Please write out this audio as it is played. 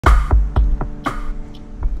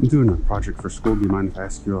I'm doing a project for school. Do you mind if I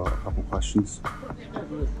ask you a couple questions?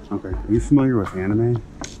 Okay. Are you familiar with anime? Do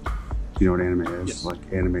you know what anime is? Yes. Like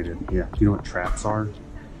animated. Yeah. Do you know what traps are?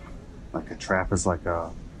 Like a trap is like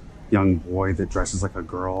a young boy that dresses like a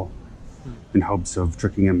girl in hopes of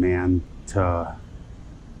tricking a man to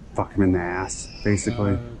fuck him in the ass,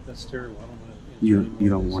 basically. That's terrible. I don't want to. You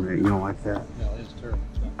don't want it. You don't like that? No, it's terrible.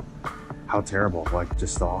 How terrible? Like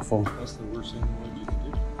just awful. That's the worst thing in the world you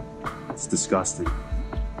can do. It's disgusting.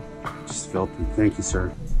 Just filthy. Thank you,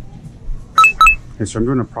 sir. Okay, so I'm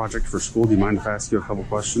doing a project for school. Do you mind if I ask you a couple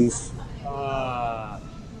questions? Go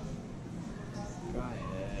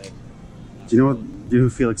ahead. Do you know who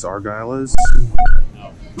Felix Argyle is?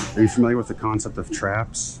 No. Are you familiar with the concept of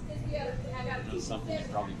traps? That's something that's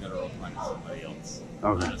probably better off finding somebody else.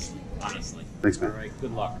 Okay. Honestly. Thanks, man. All right.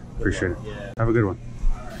 Good luck. Appreciate it. Yeah. Have a good one.